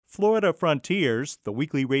Florida Frontiers, the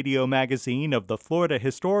weekly radio magazine of the Florida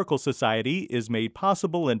Historical Society, is made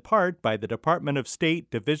possible in part by the Department of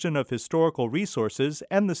State Division of Historical Resources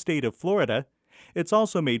and the state of Florida. It's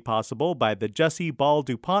also made possible by the Jesse Ball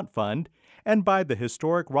DuPont Fund and by the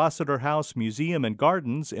historic Rossiter House Museum and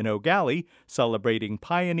Gardens in Eau Gallie, celebrating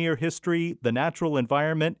pioneer history, the natural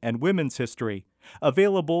environment, and women's history.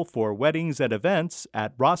 Available for weddings and events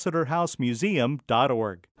at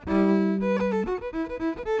rossiterhousemuseum.org.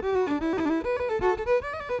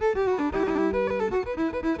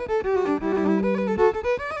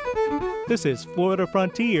 This is Florida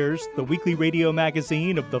Frontiers, the weekly radio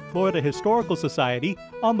magazine of the Florida Historical Society,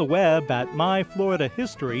 on the web at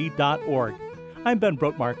myfloridahistory.org. I'm Ben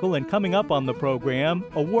Brotmarkle, and coming up on the program,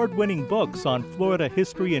 award-winning books on Florida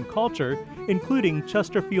history and culture, including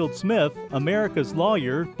Chesterfield Smith, America's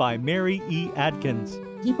Lawyer, by Mary E. Adkins.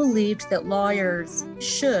 He believed that lawyers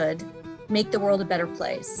should make the world a better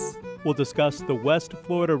place. We'll discuss the West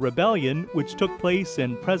Florida Rebellion, which took place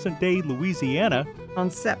in present-day Louisiana. On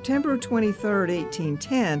September 23,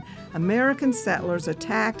 1810, American settlers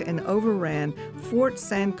attacked and overran Fort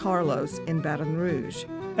San Carlos in Baton Rouge.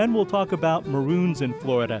 And we'll talk about maroons in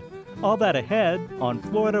Florida. All that ahead on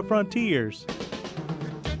Florida Frontiers.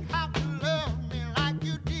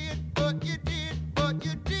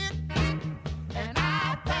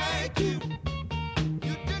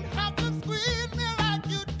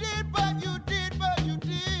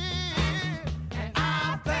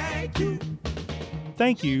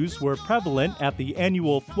 Thank yous were prevalent at the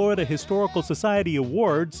annual Florida Historical Society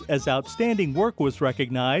Awards as outstanding work was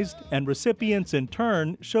recognized, and recipients in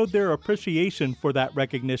turn showed their appreciation for that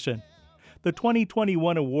recognition. The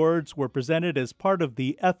 2021 awards were presented as part of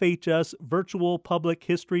the FHS Virtual Public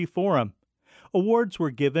History Forum. Awards were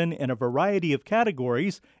given in a variety of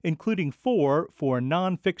categories, including 4 for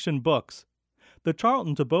nonfiction books. The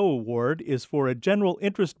Charlton Tebeau Award is for a general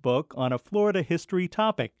interest book on a Florida history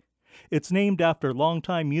topic. It's named after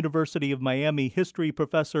longtime University of Miami history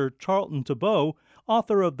professor Charlton Tebeau,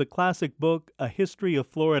 author of the classic book A History of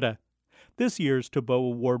Florida. This year's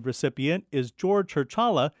Tebeau Award recipient is George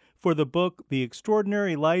Herchala for the book The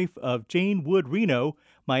Extraordinary Life of Jane Wood Reno,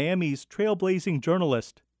 Miami's trailblazing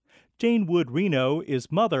journalist. Jane Wood Reno is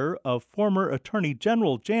mother of former Attorney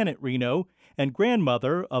General Janet Reno and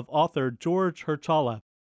grandmother of author George Herchala.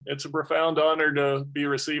 It's a profound honor to be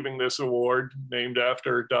receiving this award named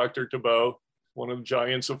after Dr. Tebeau, one of the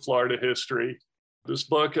giants of Florida history. This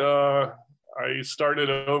book I started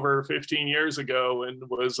over 15 years ago and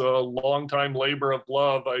was a longtime labor of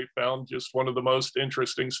love. I found just one of the most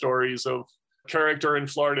interesting stories of character in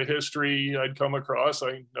Florida history I'd come across.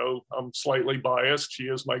 I know I'm slightly biased. She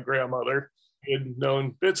is my grandmother. I had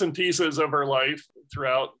known bits and pieces of her life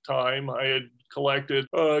throughout time. I had collected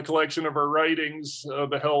a collection of her writings,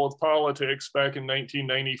 The Hell with Politics, back in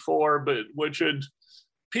 1994, but which had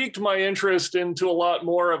piqued my interest into a lot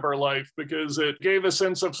more of her life because it gave a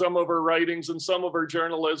sense of some of her writings and some of her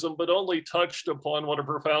journalism, but only touched upon what a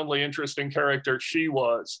profoundly interesting character she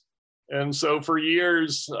was. And so for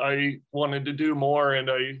years, I wanted to do more, and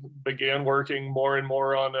I began working more and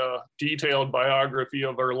more on a detailed biography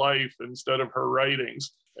of her life instead of her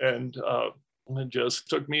writings. And it just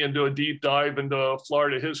took me into a deep dive into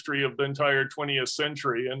Florida history of the entire 20th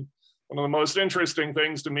century. And one of the most interesting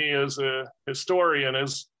things to me as a historian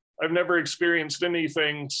is I've never experienced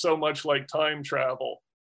anything so much like time travel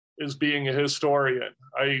as being a historian.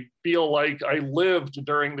 I feel like I lived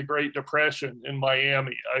during the Great Depression in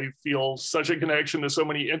Miami. I feel such a connection to so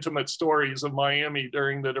many intimate stories of Miami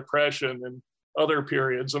during the Depression and other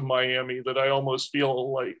periods of Miami that I almost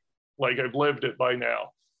feel like I've lived it by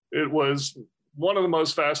now. It was one of the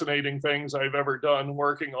most fascinating things I've ever done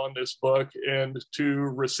working on this book, and to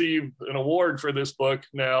receive an award for this book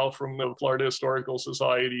now from the Florida Historical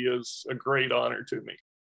Society is a great honor to me.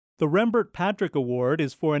 The Rembert Patrick Award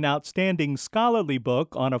is for an outstanding scholarly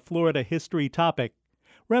book on a Florida history topic.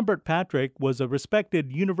 Rembert Patrick was a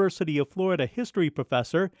respected University of Florida history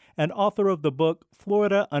professor and author of the book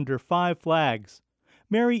Florida Under Five Flags.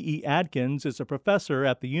 Mary E. Adkins is a professor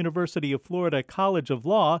at the University of Florida College of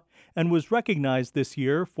Law and was recognized this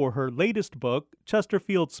year for her latest book,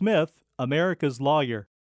 Chesterfield Smith, America's Lawyer.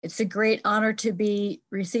 It's a great honor to be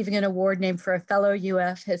receiving an award named for a fellow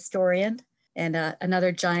UF historian and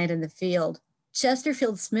another giant in the field.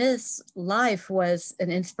 Chesterfield Smith's life was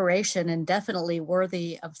an inspiration and definitely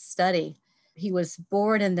worthy of study. He was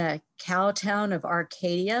born in the cow town of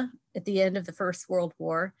Arcadia at the end of the First World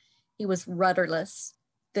War. He was rudderless.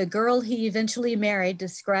 The girl he eventually married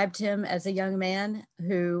described him as a young man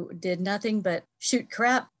who did nothing but shoot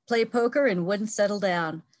crap, play poker, and wouldn't settle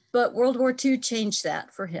down. But World War II changed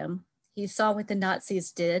that for him. He saw what the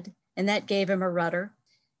Nazis did, and that gave him a rudder.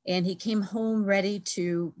 And he came home ready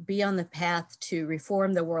to be on the path to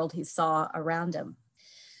reform the world he saw around him.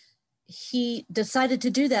 He decided to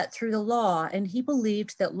do that through the law, and he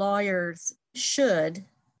believed that lawyers should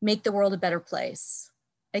make the world a better place.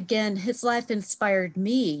 Again, his life inspired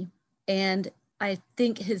me, and I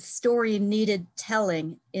think his story needed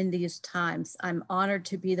telling in these times. I'm honored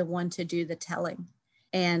to be the one to do the telling.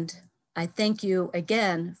 And I thank you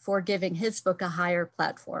again for giving his book a higher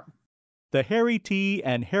platform. The Harry T.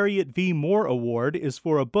 and Harriet V. Moore Award is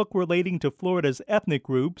for a book relating to Florida's ethnic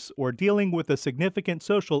groups or dealing with a significant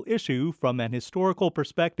social issue from an historical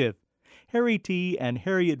perspective. Harry T. and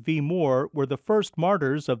Harriet V. Moore were the first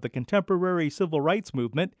martyrs of the contemporary civil rights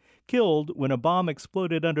movement, killed when a bomb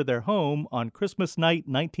exploded under their home on Christmas night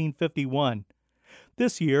 1951.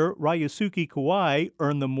 This year, Ryusuke Kawai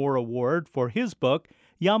earned the Moore Award for his book,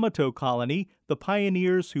 Yamato Colony, The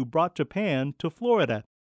Pioneers Who Brought Japan to Florida.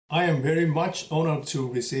 I am very much honored to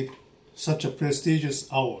receive such a prestigious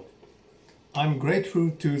award. I'm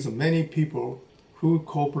grateful to the many people who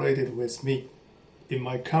cooperated with me in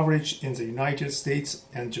my coverage in the United States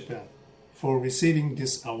and Japan for receiving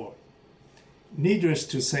this award. Needless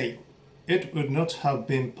to say, it would not have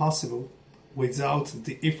been possible without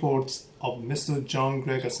the efforts of Mr. John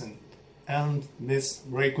Gregerson and Ms.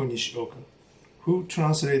 Reiko Nishioka, who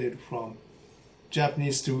translated from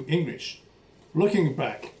Japanese to English. Looking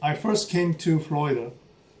back, I first came to Florida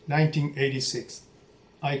 1986.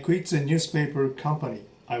 I quit the newspaper company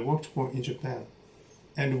I worked for in Japan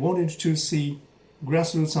and wanted to see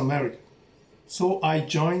grassroots America. So I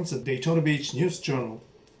joined the Daytona Beach News Journal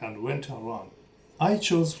and went around. I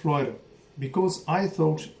chose Florida because I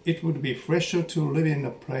thought it would be fresher to live in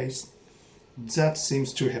a place that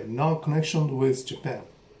seems to have no connection with Japan.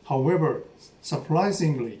 However,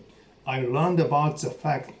 surprisingly, I learned about the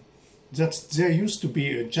fact that there used to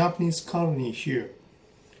be a Japanese colony here,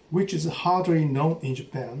 which is hardly known in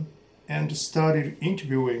Japan, and started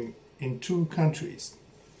interviewing in 2 countries.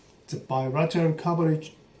 The bilateral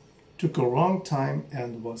coverage took a long time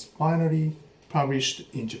and was finally published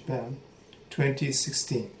in Japan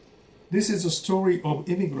 2016. This is a story of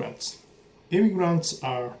immigrants. Immigrants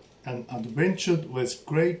are an adventure with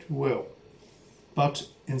great will, but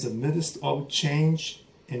in the midst of change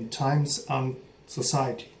in times and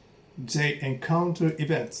society, they encounter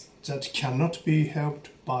events that cannot be helped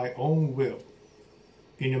by own will.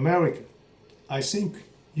 In America, I think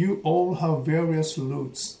you all have various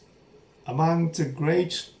routes. Among the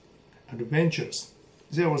great adventures,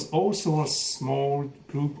 there was also a small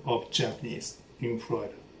group of Japanese in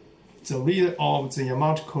Florida. The leader of the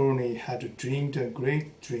Yamato colony had dreamed a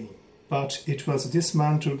great dream, but it was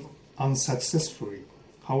dismantled unsuccessfully.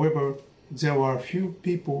 However, there were few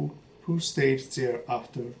people who stayed there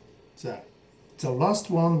after that. The last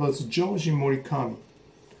one was George Morikami,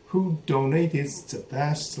 who donated the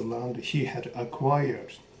vast land he had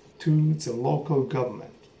acquired to the local government.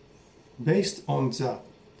 Based on that,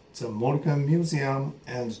 the Morikami Museum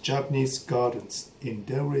and Japanese Gardens in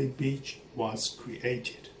Delray Beach was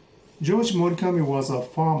created. George Morikami was a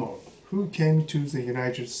farmer who came to the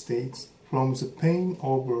United States from the pain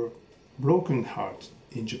of a broken heart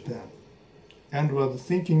in Japan, and was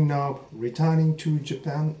thinking of returning to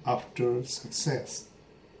Japan after success.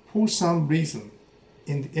 For some reason,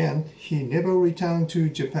 in the end, he never returned to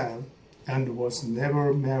Japan and was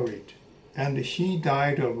never married, and he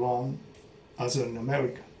died alone as an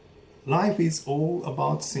American. Life is all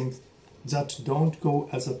about things that don't go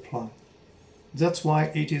as a plan. That's why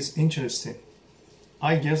it is interesting.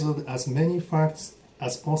 I gathered as many facts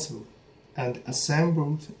as possible and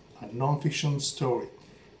assembled a non-fiction story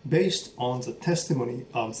based on the testimony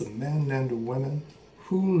of the men and women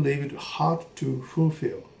who lived hard to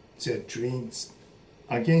fulfill their dreams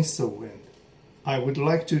against the wind. I would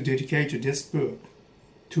like to dedicate this book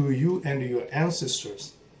to you and your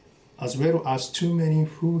ancestors, as well as to many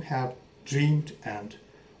who have dreamed and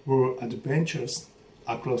were adventurous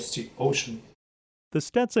across the ocean. The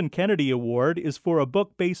Stetson Kennedy Award is for a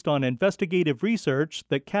book based on investigative research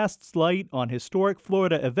that casts light on historic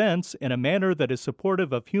Florida events in a manner that is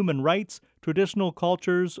supportive of human rights, traditional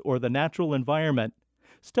cultures, or the natural environment.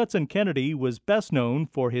 Stetson Kennedy was best known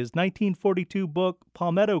for his 1942 book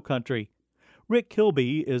Palmetto Country. Rick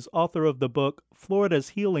Kilby is author of the book Florida's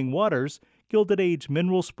Healing Waters, Gilded Age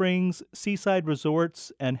Mineral Springs, Seaside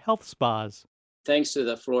Resorts, and Health Spas. Thanks to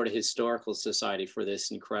the Florida Historical Society for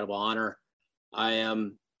this incredible honor. I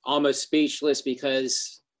am almost speechless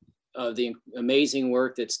because of the amazing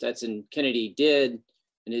work that Stetson Kennedy did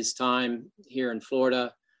in his time here in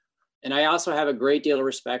Florida. And I also have a great deal of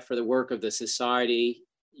respect for the work of the Society.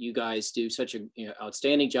 You guys do such an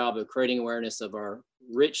outstanding job of creating awareness of our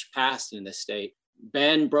rich past in this state.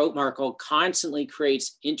 Ben Brotmarkle constantly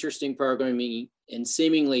creates interesting programming in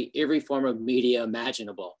seemingly every form of media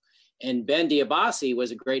imaginable. And Ben Diabasi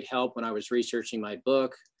was a great help when I was researching my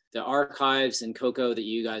book. The archives and COCO that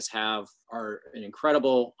you guys have are an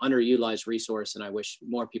incredible underutilized resource, and I wish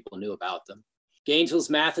more people knew about them. Gainesville's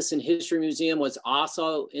Matheson History Museum was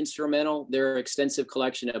also instrumental. Their extensive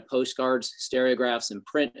collection of postcards, stereographs, and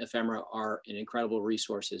print ephemera are an incredible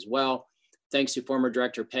resource as well. Thanks to former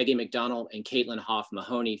director Peggy McDonald and Caitlin Hoff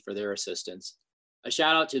Mahoney for their assistance. A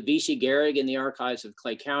shout out to Vichy Gehrig in the archives of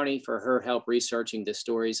Clay County for her help researching the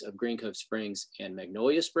stories of Green Cove Springs and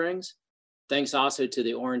Magnolia Springs. Thanks also to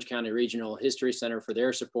the Orange County Regional History Center for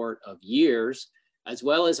their support of years, as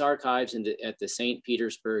well as archives at the St.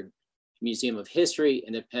 Petersburg Museum of History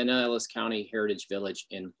and the Pinellas County Heritage Village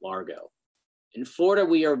in Largo. In Florida,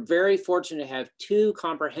 we are very fortunate to have two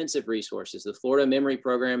comprehensive resources, the Florida Memory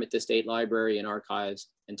Program at the State Library and Archives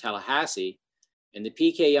in Tallahassee, and the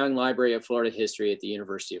P.K. Young Library of Florida History at the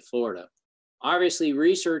University of Florida. Obviously,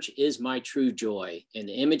 research is my true joy, and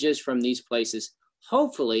the images from these places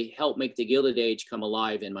hopefully help make the Gilded Age come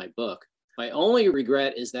alive in my book. My only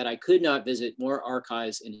regret is that I could not visit more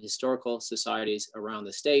archives and historical societies around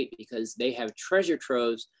the state because they have treasure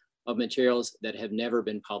troves of materials that have never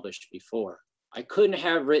been published before. I couldn't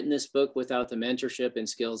have written this book without the mentorship and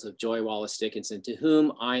skills of Joy Wallace Dickinson, to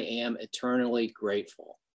whom I am eternally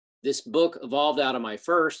grateful. This book evolved out of my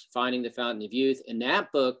first, Finding the Fountain of Youth, and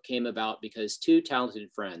that book came about because two talented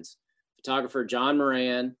friends, photographer John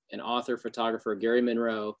Moran and author-photographer Gary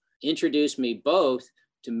Monroe, introduced me both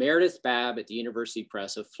to Meredith Babb at the University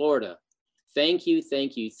Press of Florida. Thank you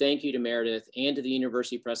to Meredith and to the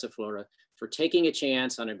University Press of Florida for taking a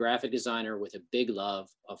chance on a graphic designer with a big love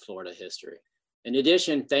of Florida history. In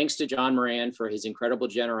addition, thanks to John Moran for his incredible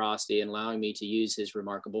generosity in allowing me to use his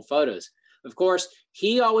remarkable photos. Of course,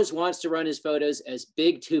 he always wants to run his photos as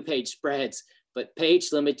big 2-page spreads, but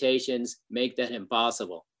page limitations make that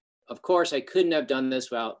impossible. Of course, I couldn't have done this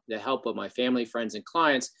without the help of my family, friends, and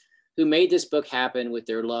clients who made this book happen with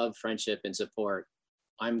their love, friendship, and support.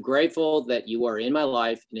 I'm grateful that you are in my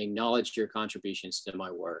life and acknowledge your contributions to my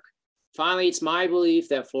work. Finally, it's my belief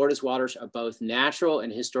that Florida's waters are both natural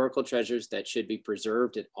and historical treasures that should be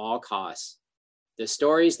preserved at all costs. The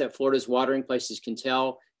stories that Florida's watering places can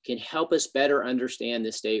tell can help us better understand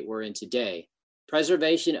the state we're in today.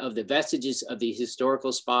 Preservation of the vestiges of these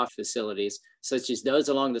historical spa facilities, such as those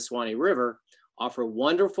along the Suwannee River, offer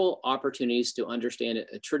wonderful opportunities to understand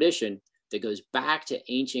a tradition that goes back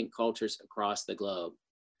to ancient cultures across the globe.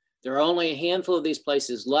 There are only a handful of these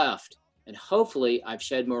places left, and hopefully I've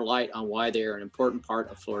shed more light on why they are an important part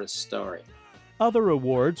of Florida's story. Other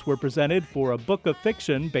awards were presented for a book of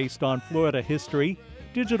fiction based on Florida history,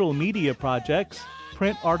 digital media projects,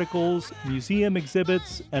 print articles, museum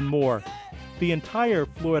exhibits, and more. The entire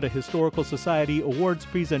Florida Historical Society Awards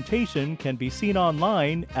presentation can be seen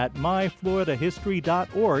online at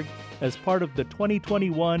myfloridahistory.org as part of the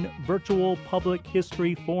 2021 Virtual Public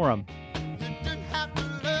History Forum.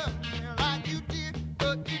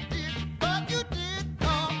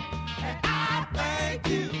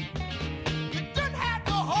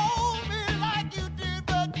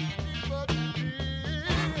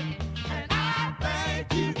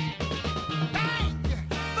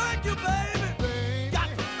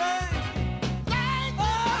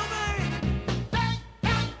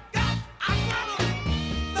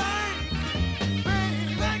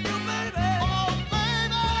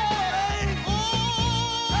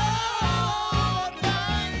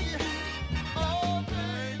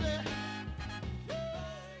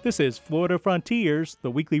 This is Florida Frontiers,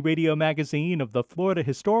 the weekly radio magazine of the Florida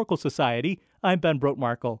Historical Society. I'm Ben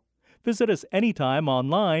Brotmarkle. Visit us anytime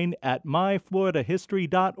online at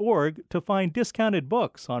myfloridahistory.org to find discounted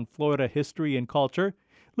books on Florida history and culture,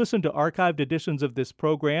 listen to archived editions of this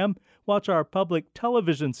program, watch our public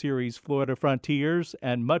television series Florida Frontiers,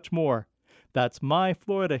 and much more. That's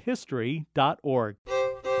myfloridahistory.org.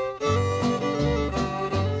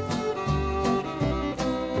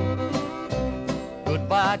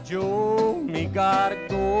 Goodbye, Joe, me gotta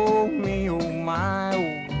go, me oh my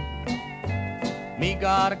oh. Me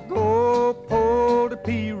gotta go, pull the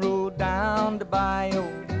P-road down the bayou.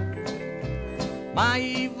 My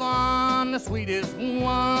Yvonne, the sweetest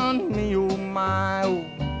one, me oh my oh.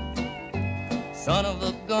 Son of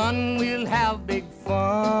a gun, we'll have big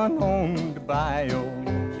fun on the bayou.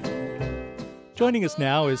 Joining us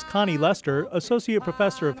now is Connie Lester, Associate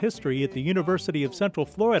Professor of History at the University of Central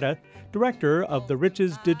Florida, Director of the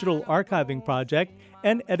Riches Digital Archiving Project,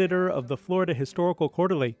 and editor of the Florida Historical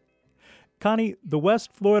Quarterly. Connie, the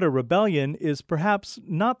West Florida Rebellion is perhaps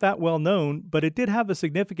not that well known, but it did have a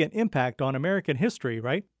significant impact on American history,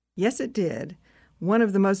 right? Yes, it did. One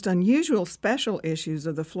of the most unusual special issues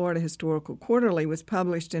of the Florida Historical Quarterly was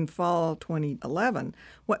published in fall 2011.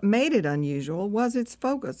 What made it unusual was its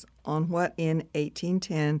focus on what in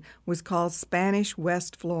 1810 was called Spanish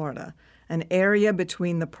West Florida, an area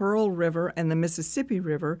between the Pearl River and the Mississippi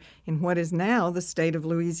River in what is now the state of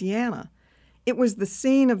Louisiana. It was the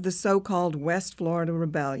scene of the so-called West Florida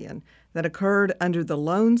Rebellion that occurred under the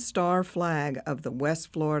Lone Star flag of the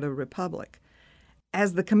West Florida Republic.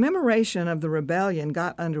 As the commemoration of the rebellion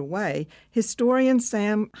got underway, historian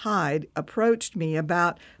Sam Hyde approached me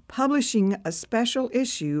about publishing a special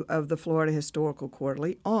issue of the Florida Historical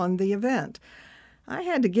Quarterly on the event. I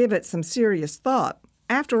had to give it some serious thought.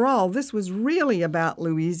 After all, this was really about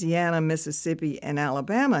Louisiana, Mississippi, and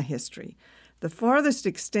Alabama history. The farthest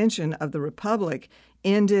extension of the Republic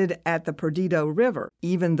ended at the Perdido River,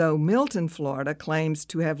 even though Milton, Florida, claims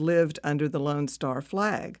to have lived under the Lone Star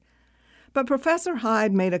flag. But Professor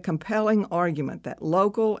Hyde made a compelling argument that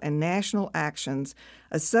local and national actions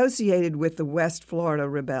associated with the West Florida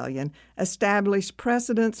Rebellion established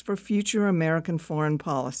precedents for future American foreign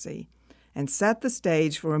policy and set the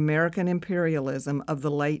stage for American imperialism of the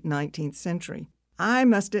late 19th century. I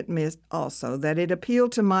must admit also that it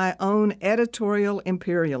appealed to my own editorial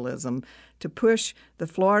imperialism to push the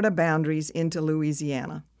Florida boundaries into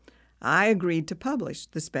Louisiana. I agreed to publish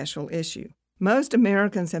the special issue. Most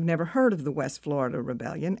Americans have never heard of the West Florida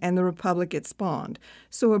Rebellion and the republic it spawned,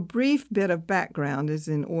 so a brief bit of background is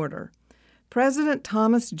in order. President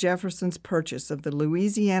Thomas Jefferson's purchase of the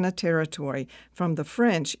Louisiana Territory from the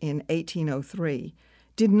French in 1803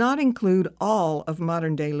 did not include all of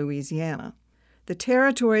modern-day Louisiana. The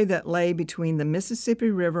territory that lay between the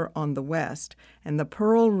Mississippi River on the west and the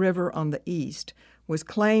Pearl River on the east was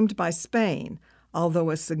claimed by Spain, although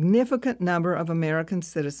a significant number of American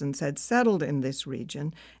citizens had settled in this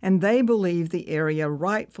region, and they believed the area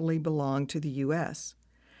rightfully belonged to the U.S.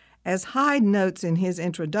 As Hyde notes in his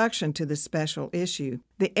introduction to the special issue,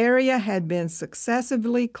 the area had been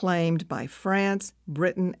successively claimed by France,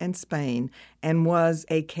 Britain, and Spain, and was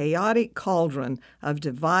a chaotic cauldron of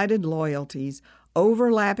divided loyalties,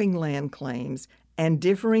 overlapping land claims, and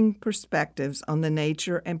differing perspectives on the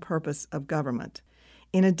nature and purpose of government.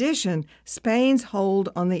 In addition, Spain's hold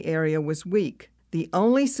on the area was weak. The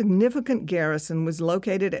only significant garrison was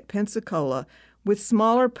located at Pensacola, with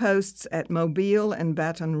smaller posts at Mobile and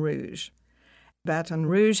Baton Rouge. Baton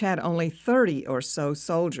Rouge had only 30 or so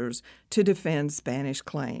soldiers to defend Spanish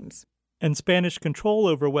claims. And Spanish control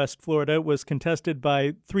over West Florida was contested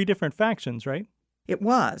by 3 different factions, right? It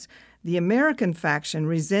was. The American faction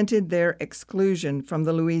resented their exclusion from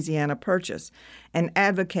the Louisiana Purchase and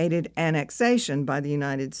advocated annexation by the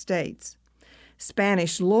United States.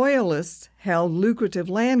 Spanish loyalists held lucrative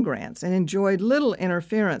land grants and enjoyed little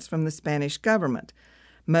interference from the Spanish government.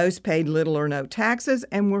 Most paid little or no taxes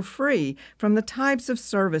and were free from the types of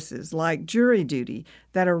services like jury duty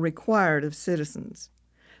that are required of citizens.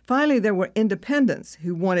 Finally, there were independents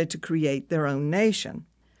who wanted to create their own nation.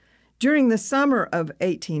 During the summer of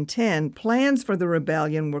 1810, plans for the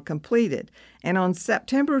rebellion were completed, and on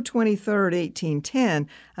September 23, 1810,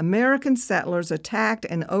 American settlers attacked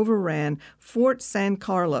and overran Fort San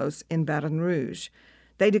Carlos in Baton Rouge.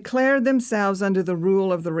 They declared themselves under the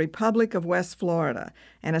rule of the Republic of West Florida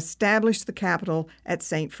and established the capital at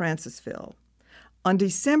St. Francisville. On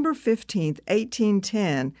December 15,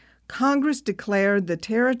 1810, Congress declared the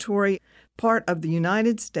territory part of the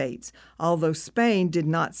United States, although Spain did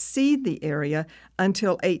not cede the area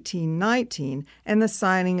until 1819 and the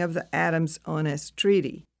signing of the Adams-Onis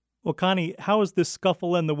Treaty. Well, Connie, how is this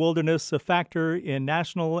scuffle in the wilderness a factor in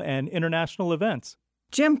national and international events?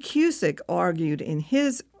 Jim Cusick argued in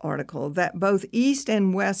his article that both East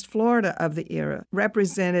and West Florida of the era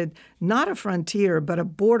represented not a frontier but a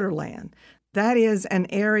borderland. That is, an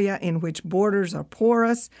area in which borders are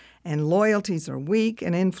porous and loyalties are weak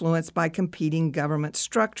and influenced by competing government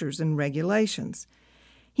structures and regulations.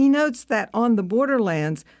 He notes that on the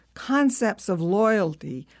borderlands, concepts of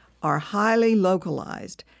loyalty are highly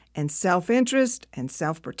localized, and self-interest and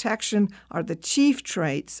self-protection are the chief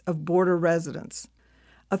traits of border residents.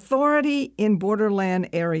 Authority in borderland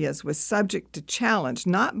areas was subject to challenge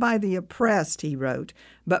not by the oppressed, he wrote,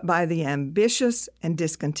 but by the ambitious and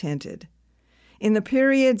discontented. In the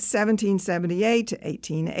period 1778 to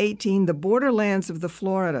 1818, the borderlands of the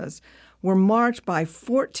Floridas were marked by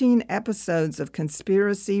 14 episodes of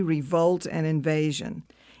conspiracy, revolt, and invasion.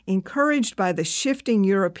 Encouraged by the shifting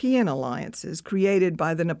European alliances created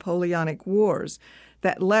by the Napoleonic Wars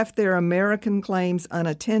that left their American claims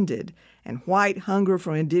unattended and white hunger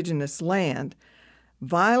for indigenous land,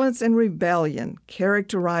 violence and rebellion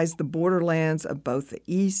characterized the borderlands of both the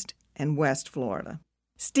East and West Florida.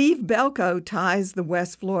 Steve Belko ties the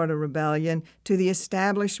West Florida Rebellion to the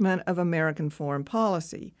establishment of American foreign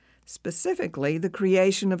policy, specifically the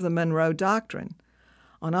creation of the Monroe Doctrine.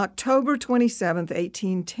 On October 27,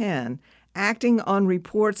 1810, acting on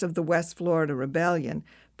reports of the West Florida Rebellion,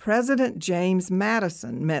 President James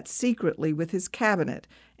Madison met secretly with his cabinet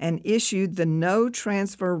and issued the No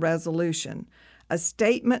Transfer Resolution, a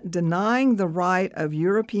statement denying the right of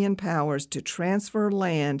European powers to transfer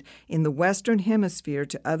land in the Western Hemisphere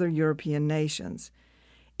to other European nations.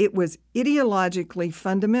 It was ideologically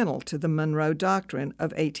fundamental to the Monroe Doctrine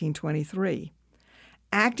of 1823.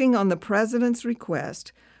 Acting on the President's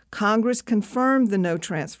request, Congress confirmed the No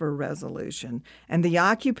Transfer Resolution and the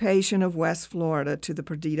occupation of West Florida to the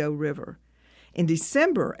Perdido River. In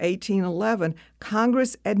December 1811,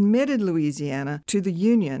 Congress admitted Louisiana to the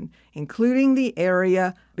Union, including the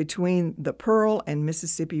area between the Pearl and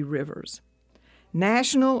Mississippi rivers.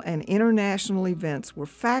 National and international events were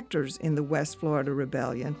factors in the West Florida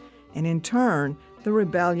Rebellion, and in turn, the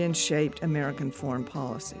rebellion shaped American foreign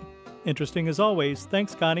policy. Interesting as always.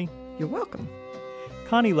 Thanks, Connie. You're welcome.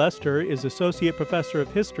 Connie Lester is Associate Professor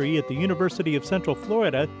of History at the University of Central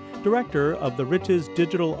Florida, Director of the Riches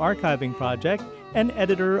Digital Archiving Project, and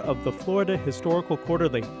Editor of the Florida Historical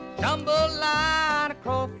Quarterly. Jambalaya,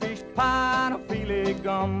 crawfish pie, and a filet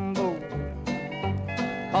gumbo.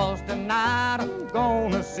 'Cause tonight I'm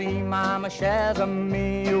gonna see Mama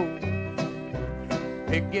Shazamio.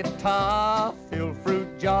 Pick guitar, fill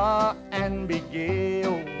fruit jar, and be gay.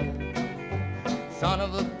 Son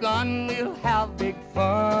of a gun, we'll have big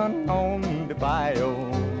fun on the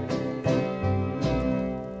bayou.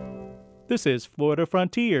 This is Florida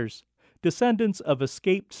Frontiers. Descendants of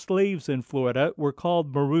escaped slaves in Florida were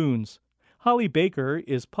called Maroons. Holly Baker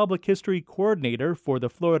is Public History Coordinator for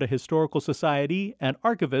the Florida Historical Society and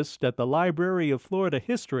archivist at the Library of Florida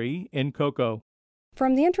History in Cocoa.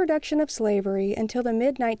 From the introduction of slavery until the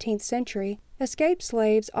mid-19th century, escaped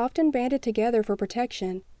slaves often banded together for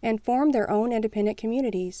protection and formed their own independent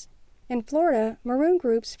communities. In Florida, Maroon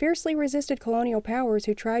groups fiercely resisted colonial powers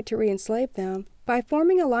who tried to re-enslave them by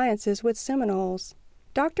forming alliances with Seminoles.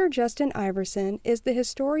 Dr. Justin Iverson is the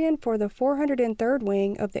historian for the 403rd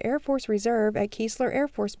Wing of the Air Force Reserve at Keesler Air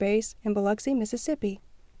Force Base in Biloxi, Mississippi.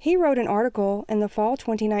 He wrote an article in the fall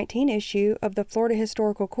 2019 issue of the Florida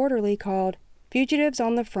Historical Quarterly called Fugitives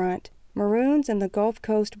on the Front, Maroons in the Gulf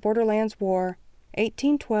Coast Borderlands War,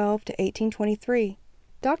 1812 to 1823.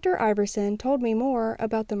 Dr. Iverson told me more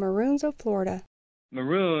about the Maroons of Florida.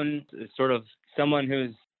 Maroon is sort of someone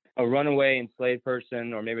who's a runaway enslaved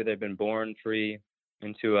person, or maybe they've been born free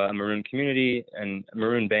into a Maroon community, and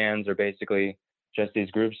Maroon bands are basically just these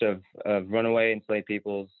groups of runaway enslaved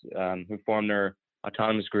peoples who form their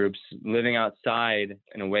autonomous groups living outside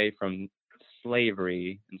and away from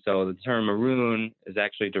slavery. And so the term Maroon is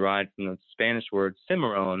actually derived from the Spanish word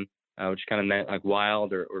cimarron, which kind of meant like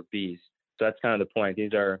wild or beast. So that's kind of the point.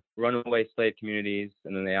 These are runaway slave communities,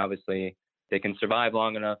 and then they can survive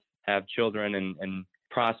long enough, have children and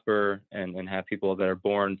prosper and have people that are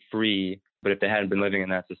born free. But if they hadn't been living in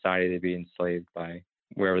that society, they'd be enslaved by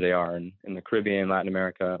wherever they are in the Caribbean, Latin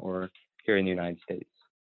America, or here in the United States.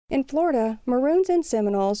 In Florida, Maroons and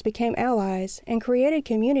Seminoles became allies and created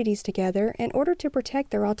communities together in order to protect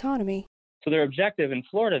their autonomy. So their objective in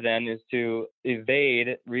Florida then is to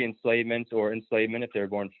evade re-enslavement or enslavement if they're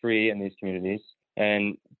born free in these communities,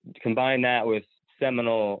 and combine that with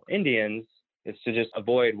Seminole Indians is to just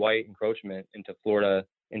avoid white encroachment into Florida,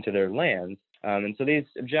 into their lands. And so these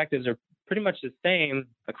objectives are pretty much the same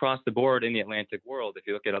across the board in the Atlantic world. If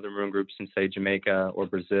you look at other Maroon groups in, say, Jamaica or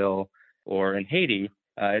Brazil or in Haiti,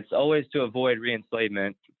 it's always to avoid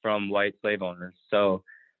re-enslavement from white slave owners. So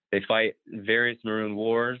they fight various Maroon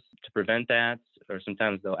wars to prevent that, or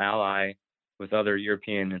sometimes they'll ally with other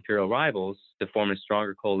European imperial rivals to form a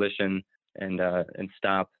stronger coalition and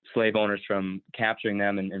stop slave owners from capturing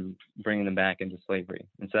them and bringing them back into slavery.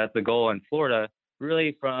 And so that's the goal in Florida,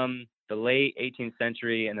 really from the late 18th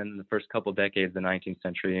century and then the first couple decades of the 19th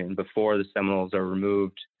century, and before the Seminoles are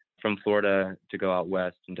removed from Florida to go out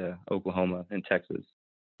west into Oklahoma and Texas.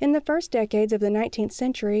 In the first decades of the 19th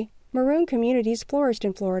century, Maroon communities flourished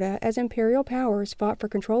in Florida as imperial powers fought for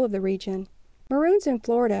control of the region. Maroons in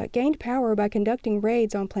Florida gained power by conducting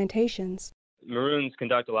raids on plantations. Maroons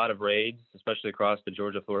conduct a lot of raids, especially across the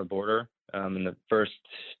Georgia-Florida border in the first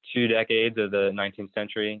 2 decades of the 19th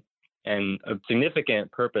century. And a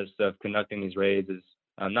significant purpose of conducting these raids is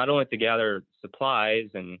not only to gather supplies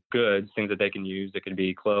and goods, things that they can use. It could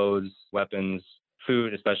be clothes, weapons,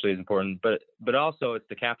 food especially is important, but also it's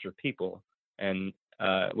to capture people. And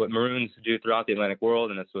what Maroons do throughout the Atlantic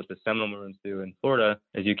world, and that's what the Seminole Maroons do in Florida,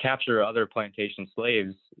 is you capture other plantation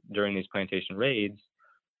slaves during these plantation raids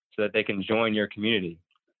so that they can join your community.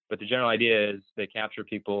 But the general idea is they capture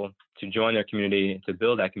people to join their community, to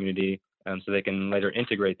build that community, so they can later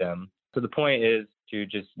integrate them. So the point is to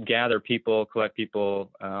just gather people, collect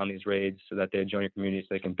people on these raids so that they join your community,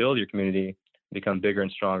 so they can build your community, become bigger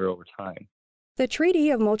and stronger over time. The Treaty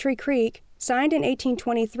of Moultrie Creek, signed in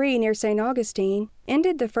 1823 near St. Augustine,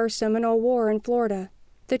 ended the First Seminole War in Florida.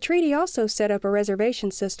 The treaty also set up a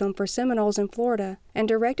reservation system for Seminoles in Florida and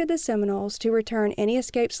directed the Seminoles to return any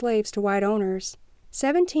escaped slaves to white owners.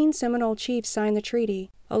 17 Seminole chiefs signed the treaty,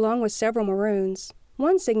 along with several Maroons.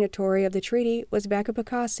 One signatory of the treaty was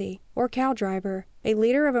Bakapakasi, or Cow Driver, a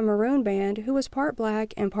leader of a Maroon band who was part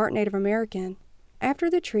black and part Native American. After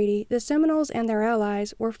the treaty, the Seminoles and their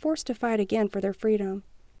allies were forced to fight again for their freedom.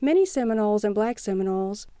 Many Seminoles and black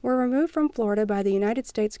Seminoles were removed from Florida by the United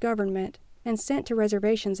States government and sent to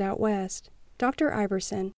reservations out west. Dr.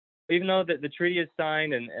 Iverson. Even though the treaty is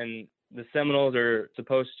signed and the Seminoles are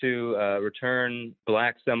supposed to return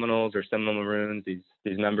black Seminoles or Seminole Maroons, these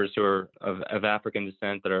members who are of African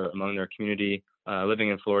descent that are among their community living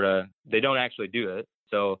in Florida, they don't actually do it.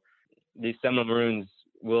 So these Seminole Maroons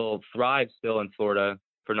will thrive still in Florida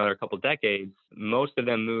for another couple decades. Most of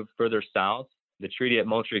them moved further south. The treaty at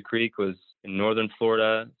Moultrie Creek was in northern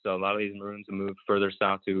Florida, so a lot of these Maroons have moved further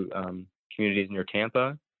south to communities near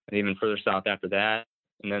Tampa, and even further south after that.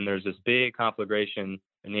 And then there's this big conflagration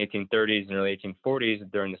in the 1830s and early 1840s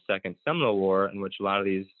during the Second Seminole War, in which a lot of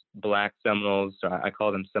these black Seminoles, I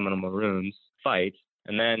call them Seminole Maroons, fight.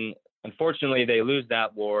 And then, unfortunately, they lose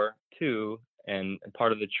that war too, and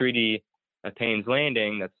part of the treaty at Payne's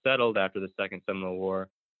Landing that's settled after the Second Seminole War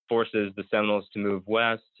forces the Seminoles to move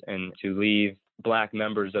west and to leave black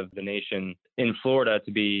members of the nation in Florida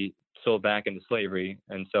to be sold back into slavery.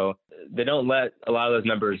 And so they don't let a lot of those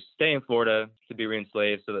members stay in Florida to be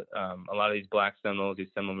re-enslaved. So that a lot of these black Seminoles, these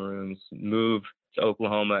Seminole Maroons, move to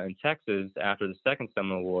Oklahoma and Texas after the Second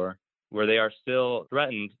Seminole War, where they are still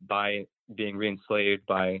threatened by being re-enslaved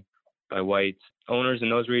by white owners in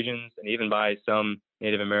those regions, and even by some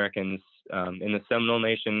Native Americans in the Seminole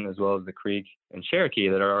Nation, as well as the Creek and Cherokee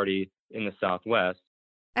that are already in the Southwest.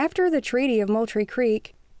 After the Treaty of Moultrie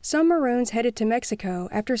Creek, some Maroons headed to Mexico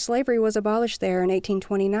after slavery was abolished there in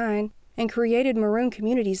 1829 and created Maroon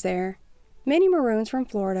communities there. Many Maroons from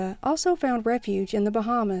Florida also found refuge in the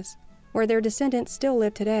Bahamas, where their descendants still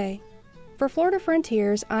live today. For Florida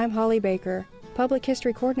Frontiers, I'm Holly Baker, Public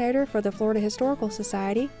History Coordinator for the Florida Historical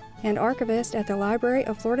Society and Archivist at the Library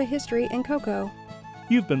of Florida History in Cocoa.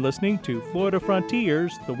 You've been listening to Florida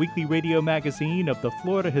Frontiers, the weekly radio magazine of the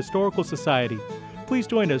Florida Historical Society. Please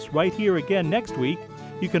join us right here again next week.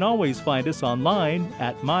 You can always find us online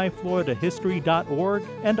at myfloridahistory.org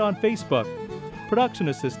and on Facebook. Production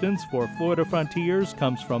assistance for Florida Frontiers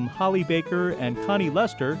comes from Holly Baker and Connie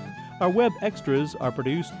Lester. Our web extras are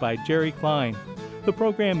produced by Jerry Klein. The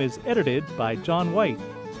program is edited by John White.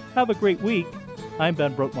 Have a great week. I'm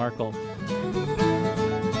Ben Brotmarkle.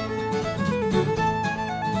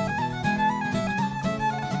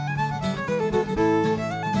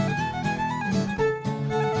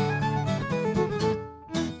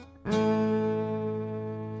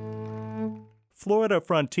 Florida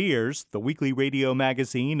Frontiers, the weekly radio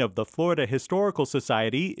magazine of the Florida Historical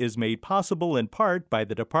Society, is made possible in part by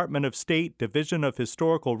the Department of State Division of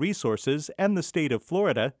Historical Resources and the state of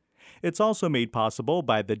Florida. It's also made possible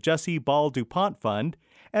by the Jesse Ball DuPont Fund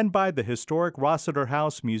and by the historic Rossiter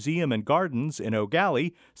House Museum and Gardens in Eau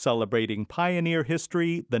Gallie, celebrating pioneer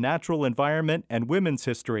history, the natural environment, and women's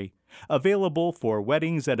history. Available for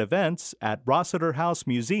weddings and events at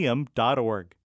rossiterhousemuseum.org.